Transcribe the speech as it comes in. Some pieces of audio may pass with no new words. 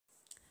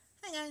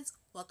Hi guys,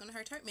 welcome to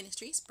Heart to Heart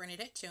Ministries.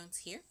 Bernadette Jones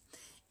here,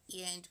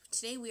 and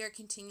today we are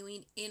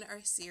continuing in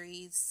our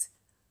series,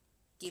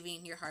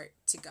 Giving Your Heart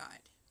to God.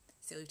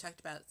 So we've talked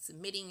about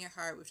submitting your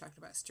heart, we've talked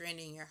about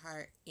strengthening your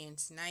heart, and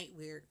today,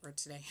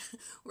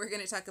 we're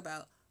going to talk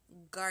about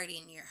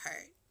guarding your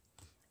heart.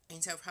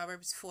 And so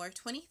Proverbs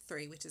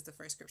 4:23, which is the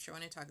first scripture I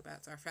want to talk about,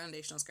 it's our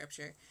foundational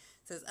scripture,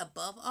 says,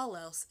 above all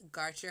else,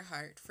 guard your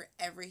heart, for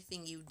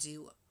everything you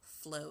do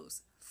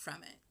flows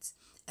from it.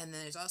 And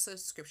then there's also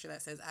scripture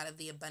that says, out of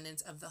the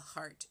abundance of the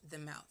heart, the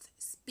mouth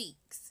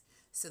speaks.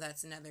 So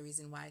that's another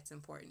reason why it's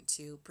important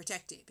to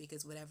protect it,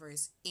 because whatever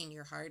is in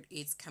your heart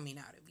is coming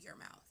out of your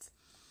mouth.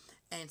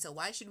 And so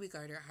why should we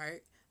guard our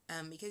heart?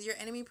 Because your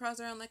enemy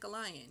prowls around like a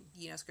lion.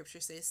 Scripture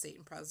says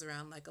Satan prowls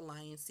around like a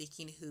lion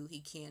seeking who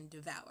he can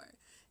devour.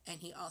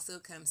 And he also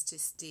comes to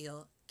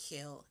steal,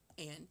 kill,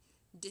 and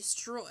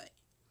destroy.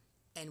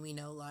 And we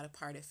know a lot of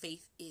part of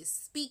faith is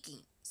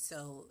speaking.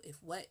 So if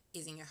what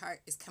is in your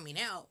heart is coming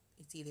out,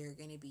 it's either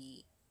going to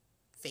be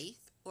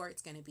faith or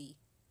it's going to be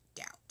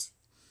doubt.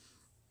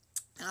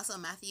 And also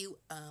Matthew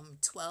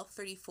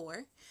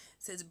 12:34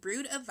 says,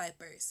 brood of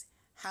vipers,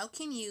 how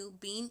can you,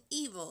 being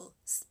evil,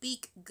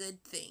 speak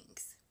good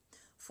things?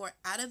 For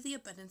out of the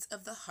abundance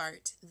of the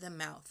heart, the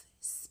mouth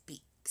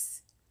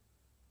speaks.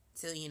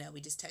 So,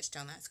 we just touched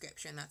on that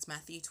scripture, and that's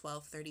Matthew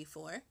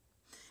 12:34. And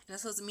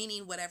this was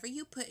meaning whatever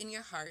you put in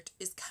your heart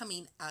is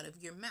coming out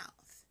of your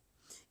mouth.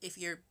 If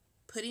you're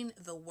putting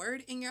the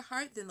word in your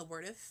heart, then the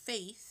word of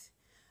faith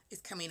is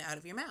coming out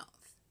of your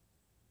mouth.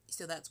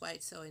 So that's why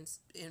it's so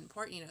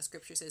important.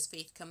 Scripture says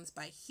faith comes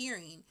by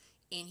hearing,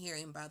 and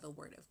hearing by the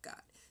word of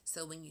God.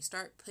 So when you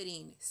start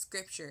putting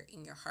scripture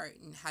in your heart,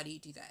 and how do you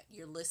do that?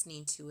 You're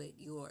listening to it,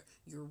 you're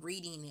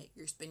reading it,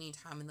 you're spending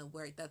time in the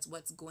word. That's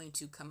what's going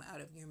to come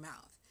out of your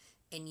mouth.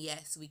 And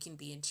yes, we can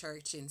be in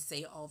church and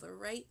say all the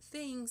right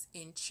things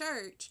in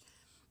church,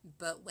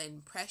 but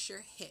when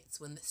pressure hits,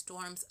 when the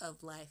storms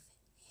of life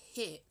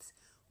hit,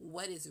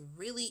 what is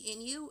really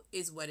in you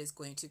is what is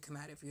going to come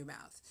out of your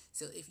mouth.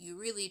 So if you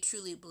really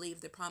truly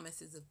believe the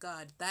promises of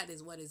God, that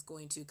is what is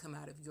going to come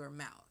out of your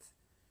mouth,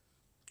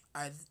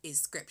 is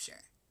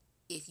scripture.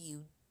 If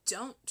you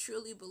don't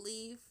truly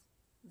believe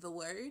the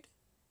word,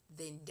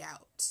 then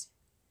doubt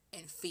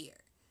and fear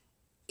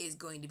is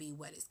going to be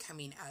what is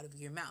coming out of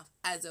your mouth,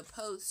 as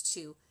opposed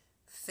to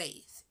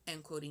faith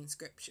and quoting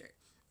scripture.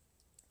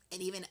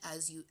 And even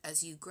as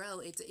you grow,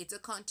 it's a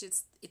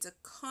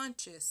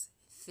conscious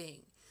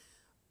thing,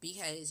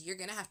 because you're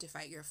gonna have to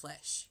fight your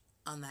flesh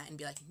on that and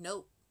be like,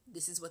 nope,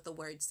 this is what the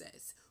word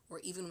says. Or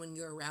even when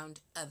you're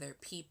around other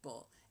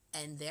people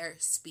and they're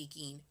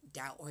speaking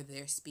doubt or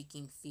they're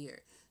speaking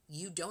fear,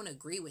 you don't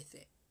agree with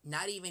it.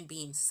 Not even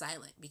being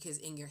silent, because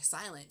in your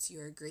silence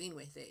you're agreeing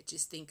with it.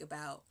 Just think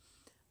about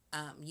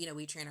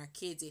we train our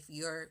kids, if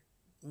you're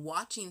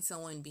watching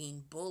someone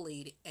being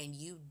bullied and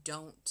you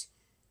don't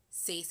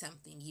say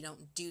something, you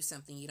don't do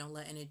something, you don't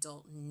let an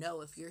adult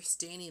know, if you're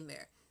standing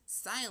there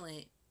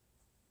silent,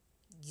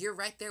 you're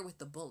right there with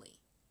the bully.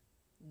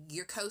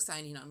 You're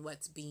co-signing on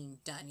what's being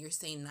done. You're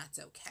saying that's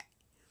okay.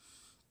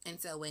 And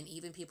so when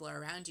even people are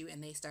around you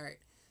and they start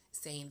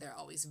saying they're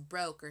always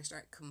broke or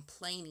start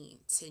complaining,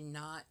 to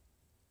not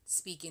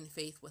speak in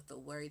faith what the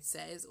word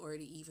says, or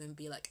to even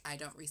be like, I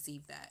don't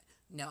receive that.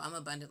 No, I'm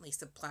abundantly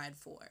supplied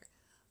for.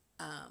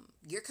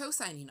 You're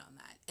co-signing on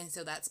that. And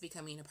so that's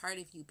becoming a part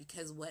of you,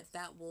 because what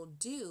that will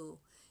do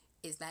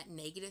is that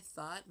negative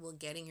thought will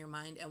get in your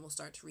mind and will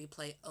start to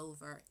replay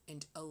over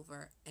and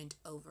over and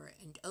over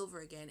and over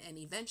again. And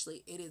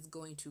eventually it is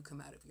going to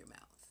come out of your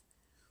mouth,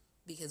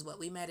 because what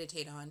we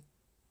meditate on,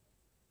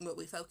 what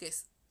we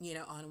focus,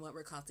 on, what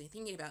we're constantly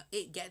thinking about,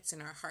 it gets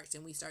in our hearts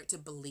and we start to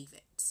believe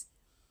it.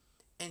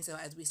 And so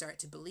as we start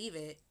to believe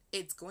it,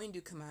 it's going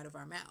to come out of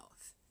our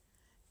mouth.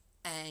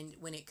 And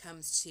when it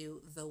comes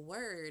to the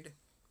word,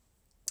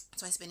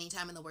 that's why spending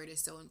time in the word is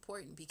so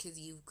important, because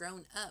you've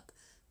grown up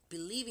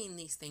believing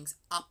these things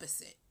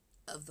opposite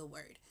of the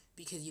word,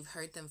 because you've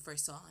heard them for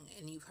so long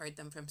and you've heard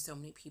them from so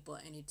many people,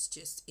 and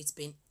it's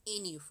been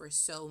in you for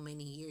so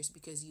many years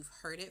because you've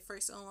heard it for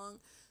so long.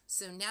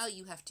 So now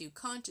you have to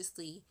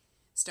consciously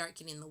start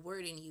getting the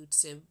word in you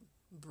to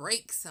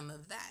break some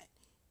of that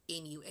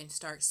in you and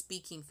start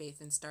speaking faith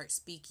and start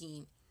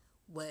speaking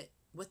what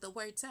the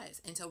word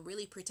says. And so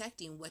really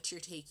protecting what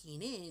you're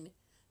taking in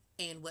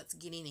and what's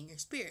getting in your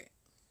spirit.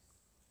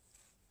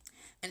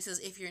 And it says,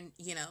 if you're,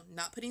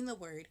 not putting the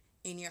word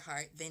in your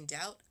heart, then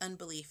doubt,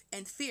 unbelief,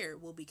 and fear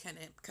will be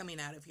coming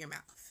out of your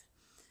mouth.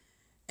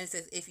 And it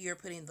says, if you're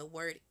putting the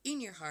word in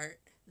your heart,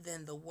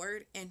 then the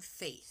word and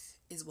faith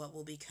is what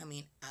will be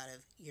coming out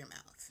of your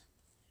mouth.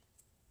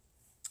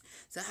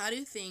 So how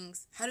do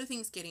things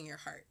get in your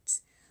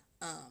heart?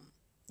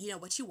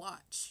 What you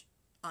watch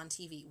on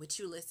TV, what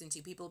you listen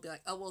to, people will be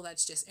like, oh, well,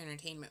 that's just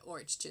entertainment,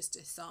 or it's just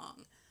a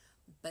song.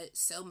 But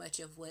so much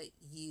of what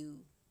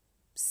you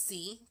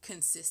see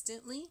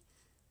consistently,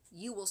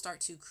 you will start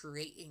to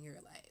create in your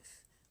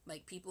life.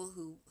 Like people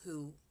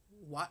who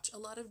watch a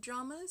lot of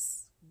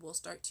dramas will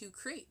start to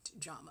create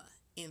drama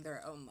in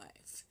their own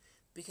life.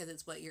 because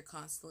it's what you're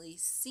constantly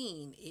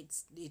seeing.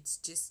 It's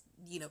just,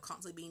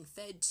 constantly being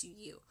fed to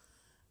you.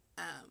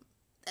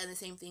 And the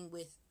same thing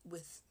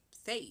with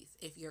faith.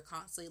 If you're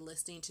constantly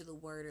listening to the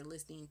word or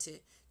listening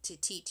to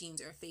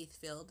teachings or faith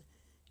filled,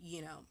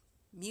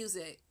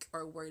 music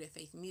or word of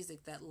faith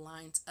music that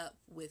lines up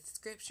with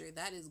scripture,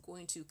 that is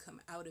going to come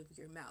out of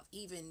your mouth.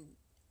 Even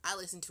I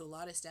listen to a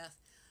lot of stuff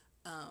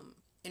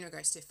in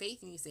regards to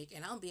faith music,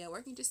 and I'll be at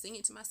work and just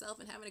singing to myself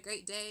and having a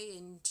great day,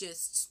 and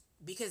just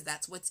because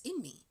that's what's in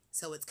me.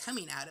 So it's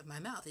coming out of my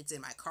mouth. It's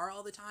in my car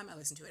all the time. I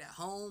listen to it at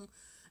home.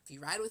 If you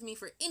ride with me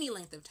for any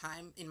length of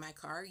time in my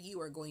car,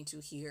 you are going to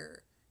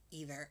hear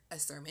either a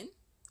sermon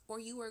or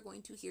you are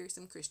going to hear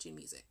some Christian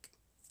music,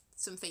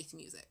 some faith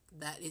music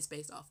that is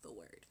based off the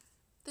word.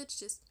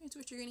 It's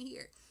what you're going to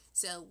hear.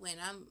 So when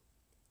I'm,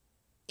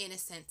 in a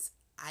sense,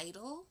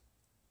 idle,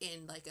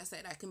 and like I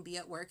said, I can be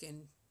at work,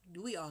 and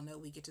we all know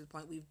we get to the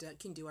point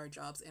can do our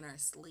jobs in our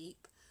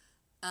sleep.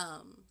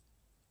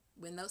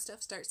 When those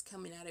stuff starts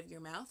coming out of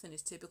your mouth, and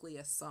it's typically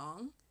a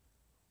song,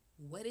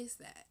 what is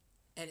that?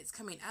 And it's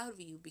coming out of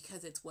you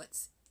because it's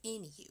what's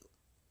in you.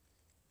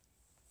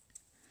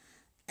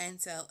 And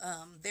so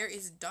there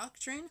is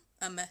doctrine,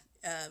 a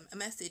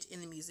message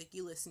in the music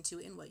you listen to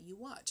and what you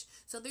watch.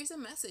 So there's a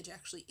message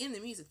actually in the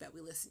music that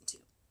we listen to.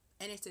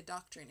 And it's a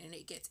doctrine, and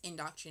it gets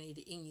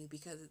indoctrinated in you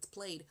because it's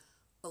played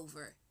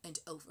over and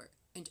over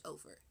and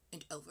over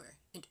and over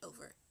and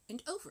over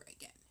and over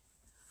again.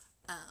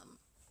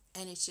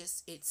 And it's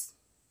just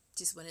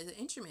one of the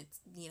instruments.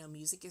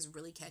 Music is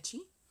really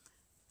catchy.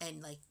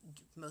 And like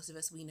most of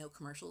us, we know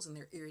commercials and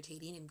they're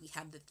irritating, and we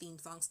have the theme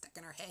song stuck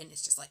in our head, and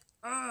it's just like,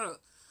 ugh,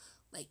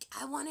 like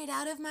I want it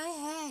out of my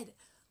head.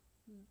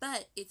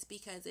 But it's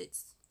because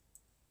it's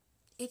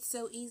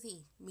so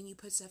easy when you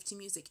put stuff to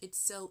music. It's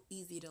so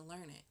easy to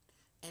learn it.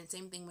 And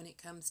same thing when it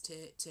comes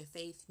to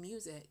faith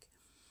music.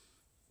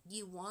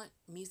 You want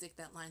music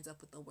that lines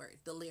up with the word,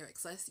 the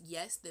lyrics.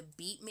 Yes, the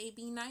beat may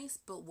be nice,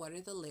 but what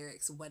are the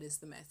lyrics? What is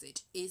the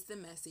message? Is the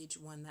message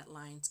one that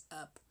lines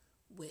up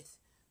with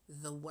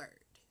the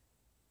word?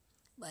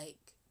 Like,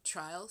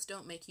 trials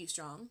don't make you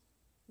strong.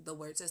 The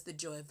word says the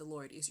joy of the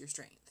Lord is your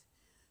strength.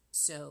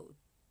 So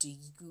do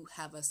you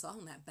have a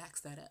song that backs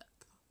that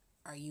up?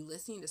 Are you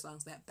listening to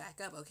songs that back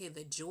up? Okay,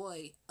 the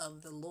joy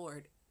of the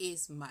Lord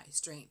is my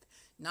strength.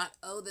 Not,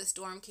 oh, the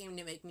storm came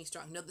to make me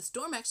strong. No, the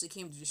storm actually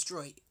came to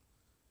destroy you.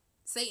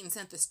 Satan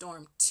sent the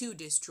storm to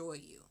destroy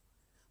you.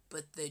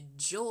 But the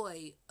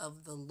joy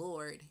of the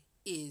Lord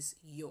is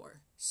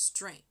your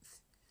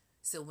strength.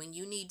 So when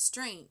you need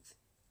strength,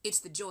 it's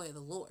the joy of the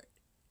Lord.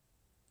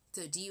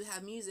 So do you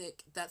have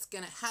music that's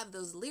going to have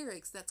those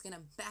lyrics that's going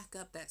to back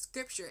up that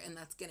scripture, and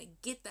that's going to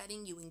get that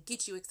in you and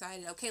get you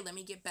excited? Okay, let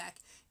me get back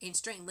in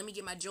strength. Let me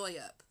get my joy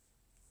up.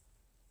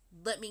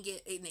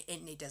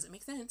 And it doesn't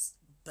make sense,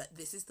 but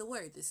this is the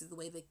word. This is the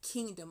way the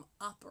kingdom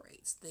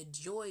operates. The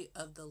joy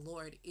of the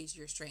Lord is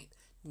your strength,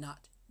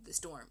 not the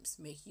storms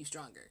make you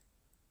stronger.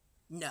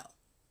 No,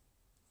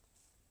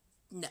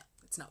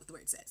 it's not what the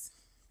word says.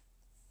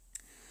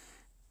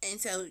 And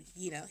so,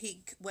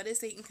 what does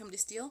Satan come to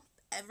steal?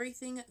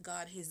 Everything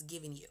God has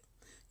given you.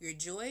 Your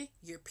joy,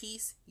 your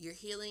peace, your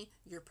healing,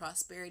 your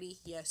prosperity.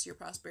 Yes, your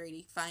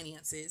prosperity,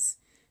 finances,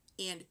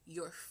 and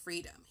your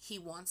freedom. He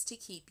wants to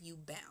keep you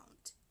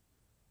bound.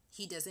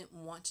 He doesn't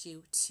want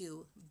you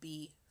to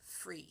be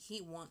free.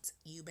 He wants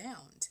you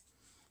bound.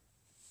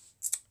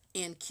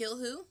 And kill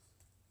who?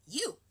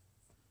 You.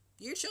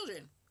 Your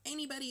children.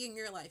 Anybody in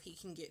your life he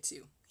can get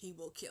to, he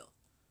will kill.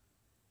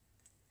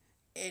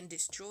 And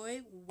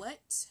destroy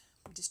what?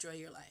 Destroy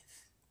your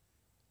life.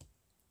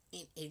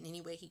 In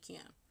any way he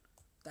can.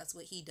 That's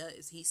what he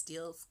does. He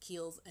steals,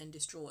 kills, and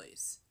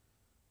destroys.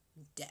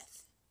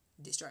 Death.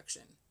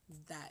 Destruction.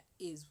 That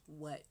is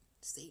what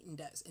Satan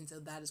does. And so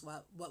that is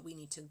what we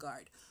need to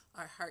guard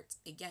our hearts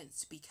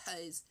against,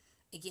 because,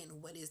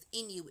 again, what is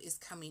in you is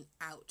coming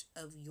out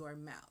of your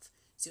mouth.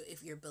 So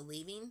if you're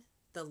believing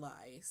the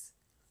lies,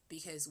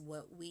 because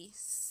what we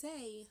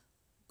say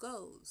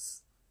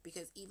goes.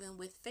 Because even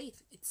with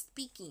faith, it's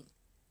speaking.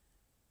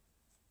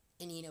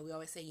 And, we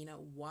always say,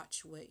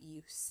 watch what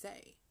you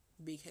say,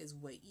 because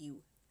what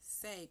you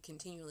say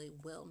continually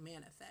will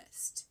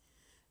manifest.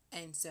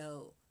 And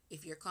so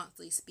if you're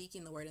constantly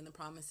speaking the word and the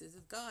promises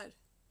of God,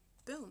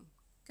 boom,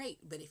 great.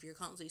 But if you're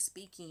constantly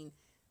speaking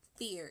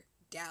fear,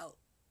 doubt,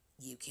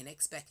 you can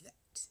expect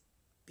that,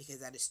 because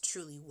that is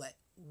truly what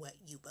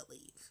you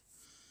believe.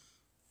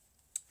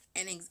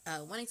 And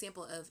one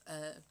example of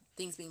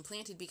things being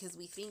planted, because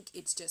we think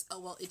it's just,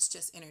 it's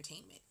just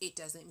entertainment. It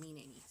doesn't mean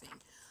anything.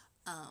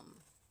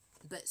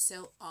 But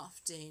so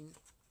often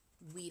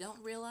we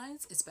don't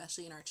realize,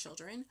 especially in our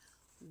children,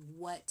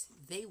 what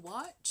they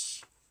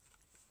watch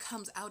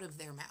comes out of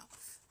their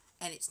mouth.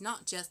 And it's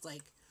not just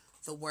like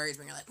the words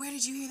when you're like, where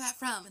did you hear that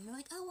from? And they're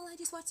like, oh, well, I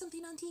just watched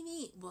something on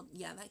TV. Well,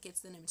 yeah, that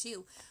gets in them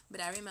too.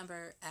 But I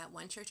remember at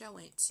one church I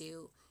went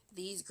to,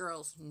 these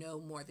girls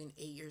no more than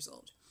 8 years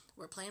old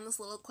were playing this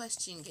little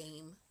question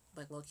game,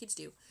 like little kids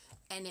do.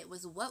 And it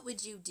was, what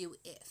would you do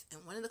if?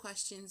 And one of the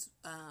questions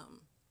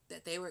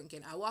that they were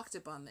getting, I walked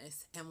up on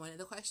this, and one of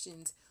the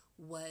questions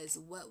was,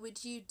 what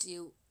would you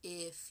do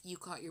if you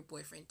caught your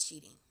boyfriend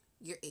cheating?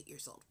 You're 8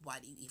 years old. Why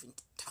do you even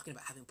talking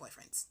about having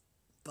boyfriends?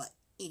 But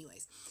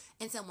anyways,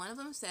 and so one of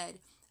them said,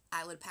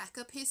 I would pack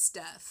up his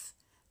stuff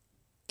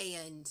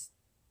and,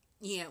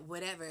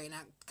 whatever. And I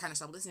kind of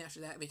stopped listening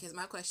after that because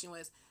my question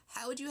was,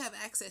 how would you have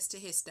access to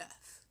his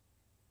stuff?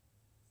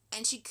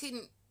 And she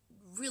couldn't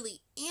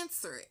really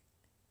answer it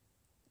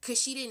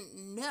because she didn't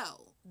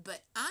know.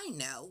 But I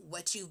know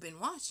what you've been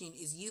watching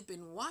is you've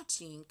been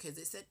watching, because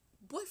it said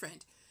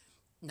boyfriend,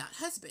 not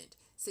husband.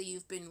 So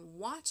you've been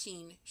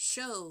watching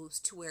shows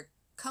to where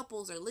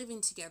couples are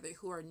living together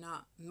who are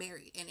not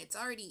married. And it's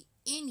already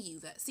in you,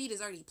 that seed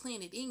is already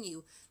planted in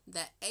you,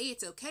 that A,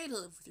 it's okay to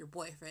live with your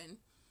boyfriend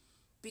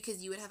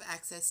because you would have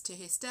access to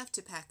his stuff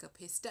to pack up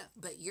his stuff.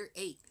 But you're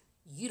 8.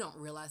 You don't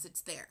realize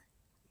it's there,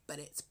 but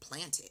it's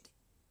planted.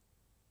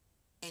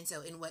 And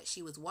so in what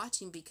she was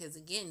watching, because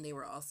again, they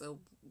were also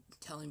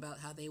telling about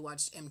how they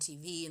watched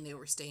MTV and they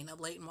were staying up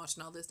late and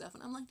watching all this stuff.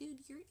 And I'm like, dude,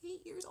 you're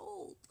 8 years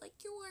old. Like,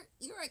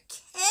 you're a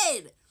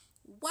kid.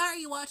 Why are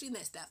you watching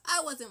this stuff?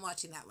 I wasn't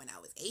watching that when I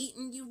was 8,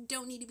 and you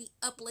don't need to be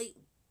up late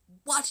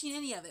watching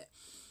any of it.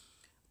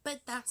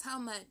 But that's how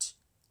much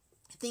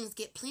things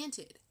get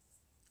planted.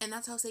 And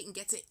that's how Satan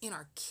gets it in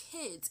our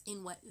kids,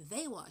 in what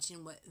they watch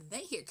and what they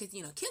hear. Because,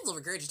 kids will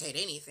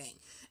regurgitate anything.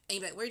 And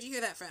you're like, where'd you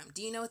hear that from?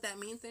 Do you know what that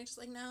means? They're just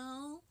like,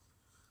 no.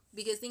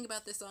 Because think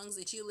about the songs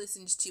that you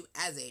listened to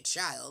as a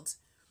child,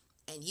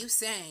 and you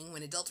sang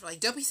when adults were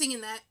like, don't be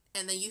singing that.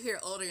 And then you hear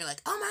it older, you're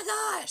like, oh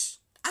my gosh,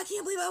 I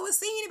can't believe I was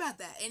singing about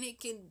that. And it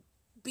can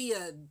be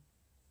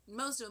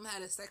most of them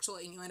had a sexual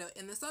innuendo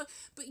in the song,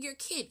 but you're a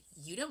kid.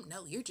 You don't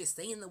know. You're just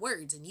saying the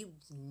words, and you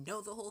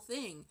know the whole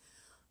thing.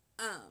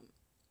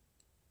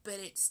 But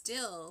it's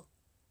still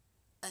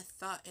a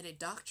thought and a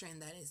doctrine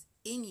that is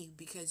in you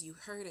because you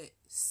heard it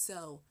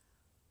so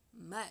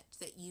much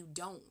that you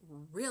don't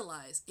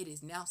realize it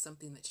is now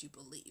something that you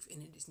believe,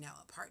 and it is now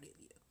a part of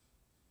you.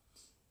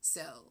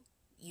 So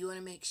you want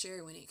to make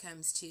sure when it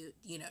comes to,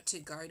 to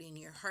guarding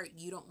your heart,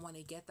 you don't want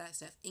to get that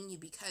stuff in you,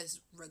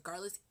 because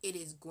regardless, it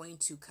is going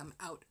to come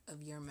out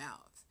of your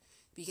mouth.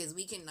 Because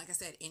we can, like I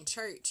said, in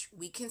church,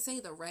 we can say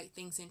the right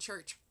things in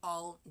church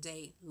all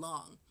day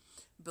long.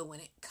 But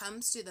when it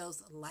comes to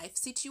those life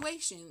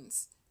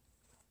situations,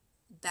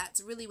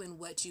 that's really when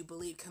what you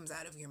believe comes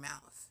out of your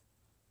mouth.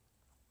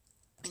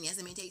 And yes,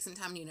 it may take some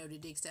time, to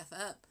dig stuff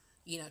up,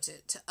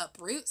 to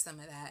uproot some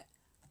of that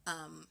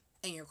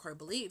in your core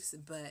beliefs.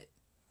 But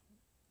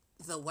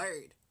the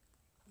word,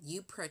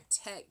 you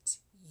protect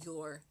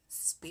your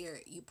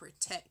spirit, you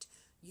protect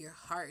your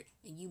heart,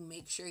 and you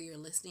make sure you're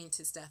listening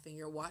to stuff and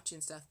you're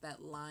watching stuff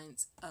that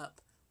lines up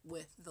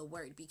with the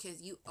word,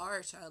 because you are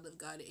a child of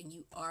God and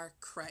you are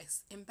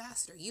Christ's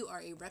ambassador. You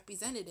are a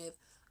representative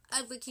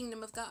of the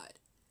kingdom of God,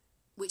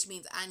 which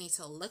means I need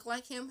to look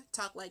like him,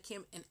 talk like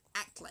him, and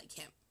act like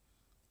him.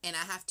 And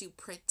I have to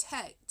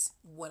protect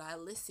what I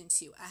listen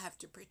to. I have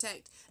to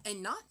protect,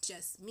 and not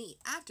just me,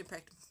 I have to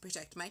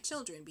protect my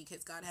children,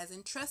 because God has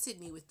entrusted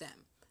me with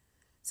them.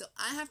 So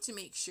I have to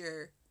make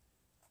sure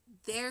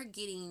they're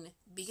getting,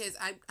 because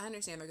I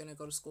understand they're going to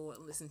go to school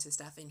and listen to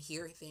stuff and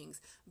hear things,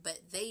 but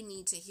they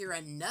need to hear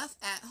enough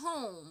at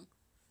home,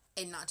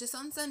 and not just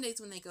on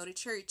Sundays when they go to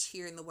church,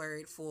 hearing the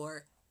word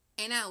for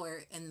an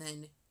hour, and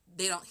then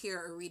they don't hear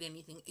or read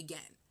anything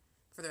again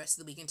for the rest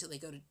of the week until they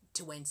go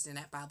to Wednesday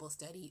night Bible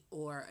study,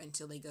 or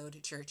until they go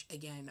to church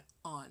again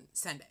on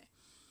Sunday.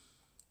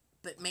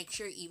 But make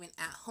sure even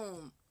at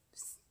home,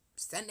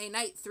 Sunday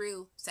night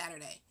through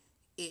Saturday,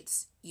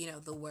 it's,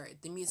 the word,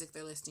 the music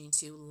they're listening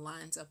to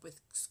lines up with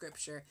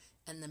scripture,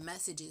 and the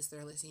messages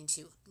they're listening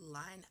to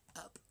line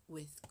up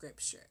with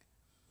scripture.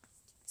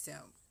 So,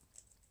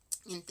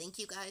 and thank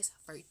you guys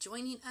for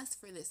joining us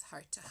for this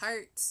heart to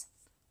heart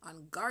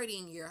on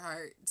guarding your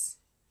heart.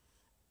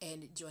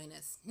 And join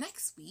us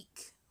next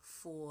week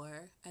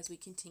as we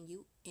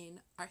continue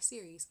in our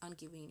series on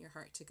giving your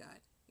heart to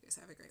God. You guys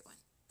have a great one.